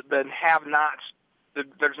 so that the have-nots,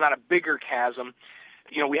 there's not a bigger chasm.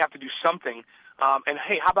 We have to do something. And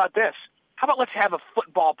hey, how about this? How about let's have a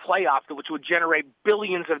football playoff which would generate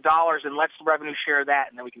billions of dollars, and let's revenue share that,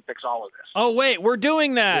 and then we can fix all of this. Oh, wait, we're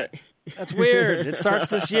doing that. That's weird. It starts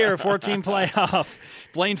this year, 14 playoff.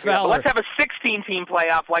 Blaine Fowler. Let's have a 16-team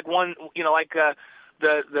playoff, like one, like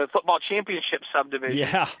the football championship subdivision.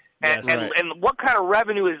 Yeah. And what kind of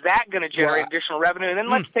revenue is that going to generate? Additional revenue, and then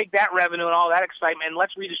let's take that revenue and all that excitement, and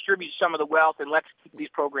let's redistribute some of the wealth, and let's keep these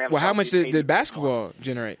programs. Well, how much did basketball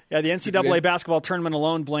generate? Yeah, the NCAA basketball tournament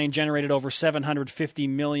alone, Blaine, generated over $750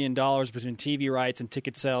 million between TV rights and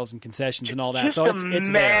ticket sales and concessions and all that. Just so it's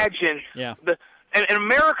imagine. Yeah. And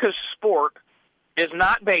America's sport is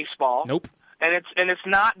not baseball. Nope. And it's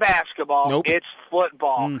not basketball. Nope. It's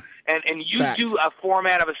football. And you Fact. do a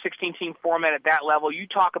format of a 16-team format at that level. You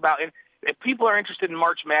talk about, and if people are interested in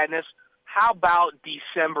March Madness, how about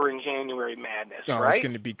December and January Madness, right? It's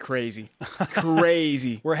going to be crazy.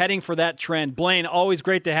 Crazy. We're heading for that trend. Blaine, always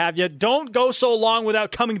great to have you. Don't go so long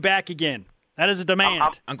without coming back again. That is a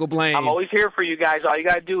demand. Uncle Blaine. I'm always here for you guys. All you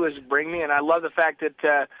got to do is bring me, and I love the fact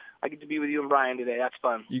that I get to be with you and Brian today. That's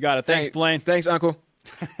fun. You got it. Thanks, Blaine. Thanks, Uncle.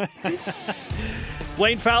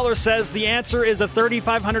 Blaine Fowler says the answer is a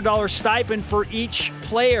 $3,500 stipend for each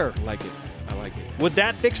player. I like it. Would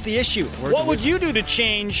that fix the issue? What would you do to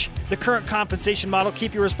change the current compensation model?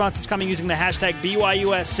 Keep your responses coming using the hashtag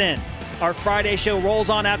BYUSN. Our Friday show rolls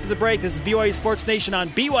on after the break. This is BYU Sports Nation on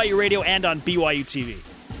BYU Radio and on BYU TV.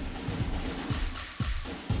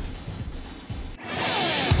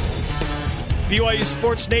 BYU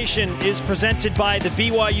Sports Nation is presented by the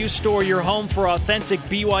BYU Store, your home for authentic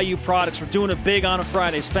BYU products. We're doing it big on a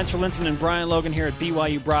Friday. Spencer Linton and Brian Logan here at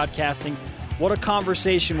BYU Broadcasting. What a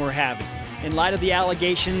conversation we're having. In light of the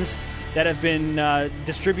allegations that have been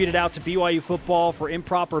distributed out to BYU football for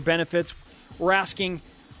improper benefits, we're asking,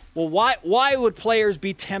 well, why would players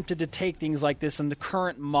be tempted to take things like this in the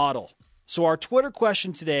current model? So our Twitter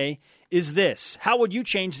question today is this: how would you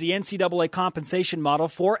change the NCAA compensation model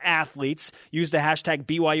for athletes? Use the hashtag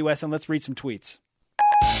BYUS, and let's read some tweets.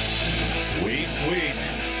 Tweet.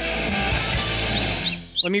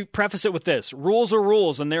 Let me preface it with this. Rules are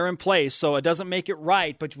rules, and they're in place, so it doesn't make it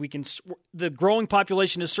right, but the growing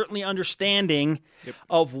population is certainly understanding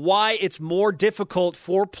of why it's more difficult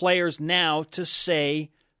for players now to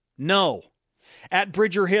say no. At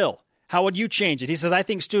Bridger Hill, how would you change it? He says, I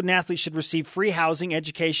think student athletes should receive free housing,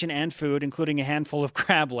 education, and food, including a handful of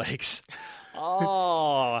crab legs.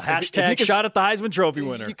 Oh, hashtag shot at the Heisman Trophy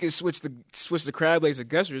winner. You could switch the crab legs to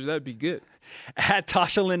gushers. That'd be good. At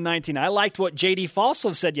Tasha Lynn 19, I liked what J.D.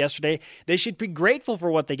 Falsov said yesterday. They should be grateful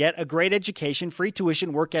for what they get: a great education, free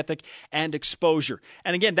tuition, work ethic, and exposure.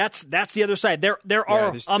 And again, that's the other side. There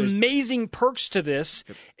are amazing perks to this.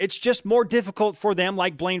 Yep. It's just more difficult for them,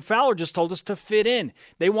 like Blaine Fowler just told us, to fit in.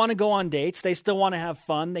 They want to go on dates. They still want to have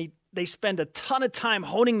fun. They spend a ton of time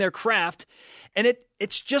honing their craft, and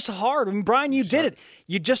it's just hard. I mean, Brian, you did it.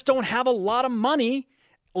 You just don't have a lot of money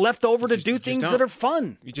left over to do things that are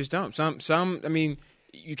fun. You just don't. Some. I mean,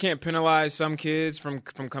 you can't penalize some kids from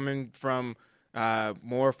coming from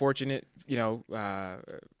more fortunate,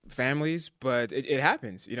 families, but it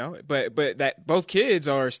happens, But that both kids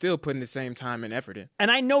are still putting the same time and effort in. And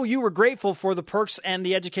I know you were grateful for the perks and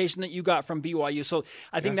the education that you got from BYU. So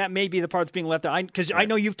I think that may be the part that's being left out. Because I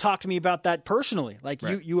know you've talked to me about that personally. Like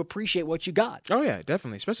you appreciate what you got. Oh yeah,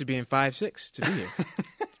 definitely. Especially being 5'6" to be here.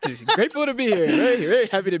 Just grateful to be here. Very, very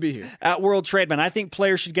happy to be here. At World Trademan, I think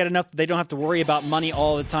players should get enough that they don't have to worry about money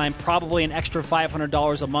all the time. Probably an extra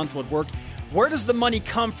 $500 a month would work. Where does the money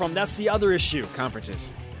come from? That's the other issue. Conferences.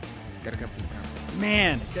 Got to come from the conferences.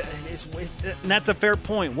 Man, and that's a fair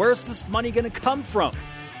point. Where's this money going to come from?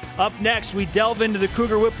 Up next, we delve into the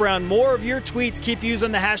Cougar Whip Round. More of your tweets. Keep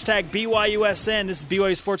using the hashtag BYUSN. This is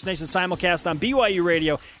BYU Sports Nation simulcast on BYU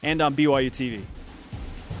Radio and on BYU TV.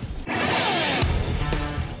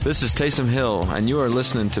 This is Taysom Hill, and you are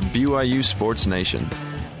listening to BYU Sports Nation.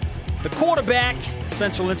 The quarterback,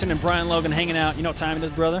 Spencer Linton and Brian Logan hanging out. You know what time it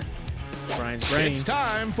is, brother? Brian's brain. It's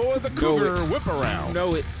time for the Cougar Whip Around.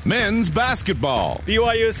 Know it. Men's basketball.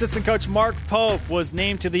 BYU assistant coach Mark Pope was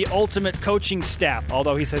named to the Ultimate Coaching Staff,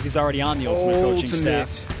 although he says he's already on the Ultimate Coaching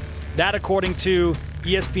Staff. That according to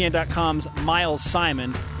ESPN.com's Miles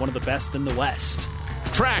Simon, one of the best in the West.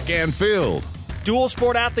 Track and field. Dual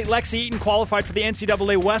sport athlete Lexi Eaton qualified for the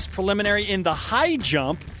NCAA West preliminary in the high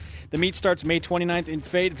jump. The meet starts May 29th in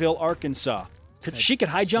Fayetteville, Arkansas. She could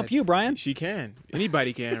high jump you, Brian. She can.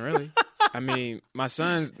 Anybody can, really. I mean, my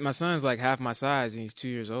son's like half my size, and he's 2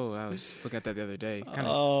 years old. I was looking at that the other day. Kind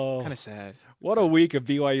of sad. What a week of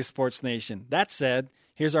BYU Sports Nation. That said,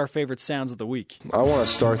 here's our favorite sounds of the week. I want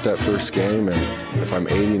to start that first game, and if I'm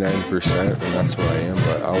 89%, and that's what I am,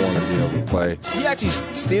 but I want to be able to play. He actually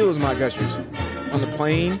steals my gushers. On the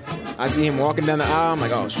plane, I see him walking down the aisle. I'm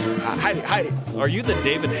like, oh, shoot, hide it. Are you the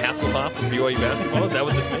David Hasselhoff from BYU basketball? Is that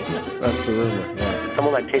what this means? That's the rumor, yeah.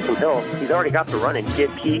 Someone like Taysom Hill, he's already got the running.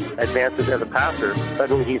 If he advances as a passer,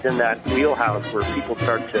 suddenly he's in that wheelhouse where people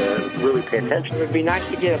start to really pay attention. It would be nice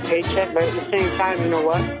to get a paycheck, but at the same time, you know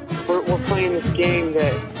what? We're playing this game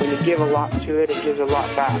that when you give a lot to it, it gives a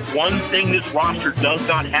lot back. One thing this roster does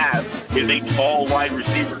not have is a tall wide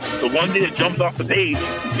receiver. The one thing that jumps off the page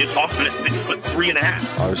is Hoffman at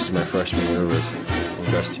 6'3.5". Obviously, my freshman year was one of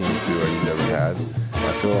the best teams BYU's ever had.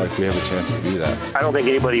 I feel like we have a chance to be that. I don't think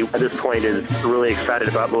anybody at this point is really excited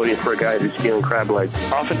about voting for a guy who's stealing crab legs.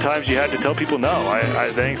 Oftentimes you had to tell people no,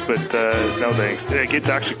 I thanks, but no thanks. It gets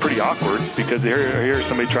actually pretty awkward because here's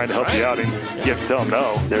somebody trying to help you out and you have to tell them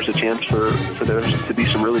no. There's a chance for there to be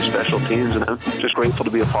some really special teams, and I'm just grateful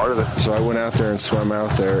to be a part of it. So I went out there and swam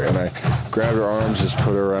out there, and I grabbed her arms, just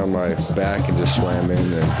put her around my back, and just swam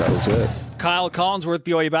in, and that was it. Kyle Collinsworth,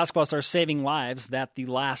 BYU basketball star, saving lives. That the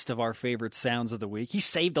last of our favorite sounds of the week. He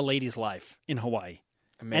saved a lady's life in Hawaii.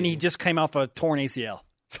 Amazing. And he just came off a torn ACL.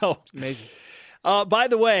 So amazing. By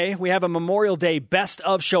the way, we have a Memorial Day best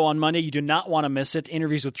of show on Monday. You do not want to miss it.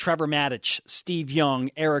 Interviews with Trevor Matich, Steve Young,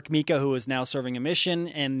 Eric Mika, who is now serving a mission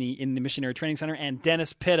in the Missionary Training Center, and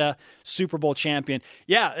Dennis Pitta, Super Bowl champion.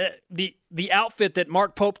 Yeah, the outfit that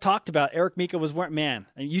Mark Pope talked about, Eric Mika was wearing. Man,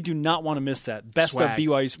 you do not want to miss that. Best Swag. of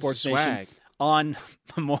BYU Sports Nation on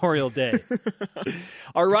Memorial Day.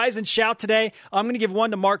 Our Rise and Shout today, I'm going to give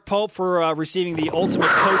one to Mark Pope for receiving the Ultimate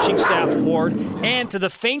Coaching Staff Award, and to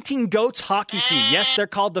the Fainting Goats hockey team. Yes, they're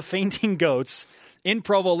called the Fainting Goats in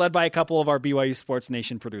Provo, led by a couple of our BYU Sports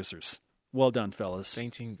Nation producers. Well done, fellas.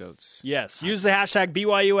 Fainting Goats. Yes. Use the hashtag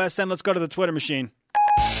BYUSN. Let's go to the Twitter machine.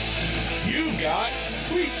 You've got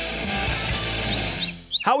tweets.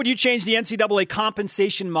 How would you change the NCAA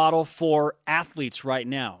compensation model for athletes right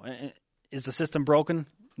now? Is the system broken?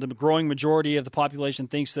 The growing majority of the population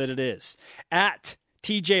thinks that it is. At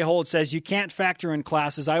TJ Holt says, you can't factor in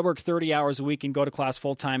classes. I work 30 hours a week and go to class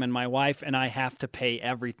full-time, and my wife and I have to pay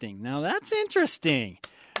everything. Now, that's interesting.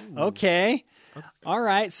 Okay. All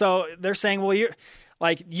right. So they're saying, well,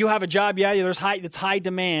 you have a job. Yeah, it's high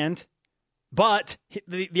demand. But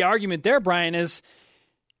the argument there, Brian, is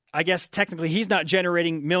I guess technically he's not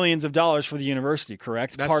generating millions of dollars for the university,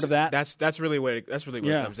 correct? Part of that. That's really what it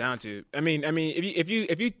comes down to. I mean, if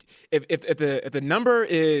the number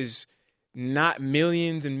is not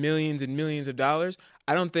millions and millions and millions of dollars,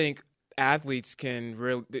 I don't think athletes can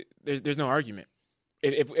really. There's no argument.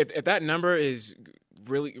 If that number is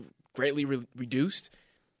really greatly reduced,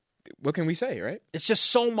 what can we say, right? It's just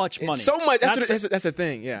so much money. It's so much. That's the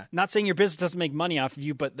thing, yeah. Not saying your business doesn't make money off of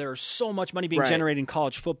you, but there's so much money being generated in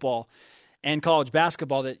college football and college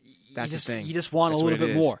basketball that you just want a little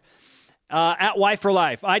bit more. At Y for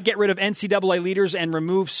Life, I'd get rid of NCAA leaders and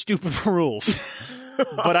remove stupid rules.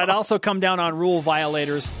 But I'd also come down on rule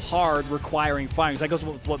violators hard, requiring fines. That goes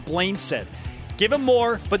with what Blaine said. Give him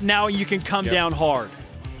more, but now you can come down hard.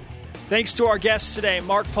 Thanks to our guests today,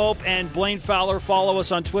 Mark Pope and Blaine Fowler. Follow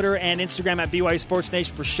us on Twitter and Instagram at BYU Sports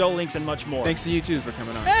Nation for show links and much more. Thanks to you, too, for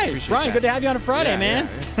coming on. Hey, Brian, good to have you on a Friday, man.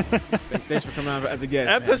 Yeah. Thanks for coming on as a guest.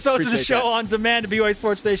 Episodes of the show on demand at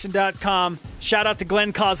BYUSportsNation.com. Shout out to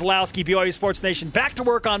Glenn Kozlowski, BYU Sports Nation. Back to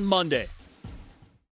work on Monday.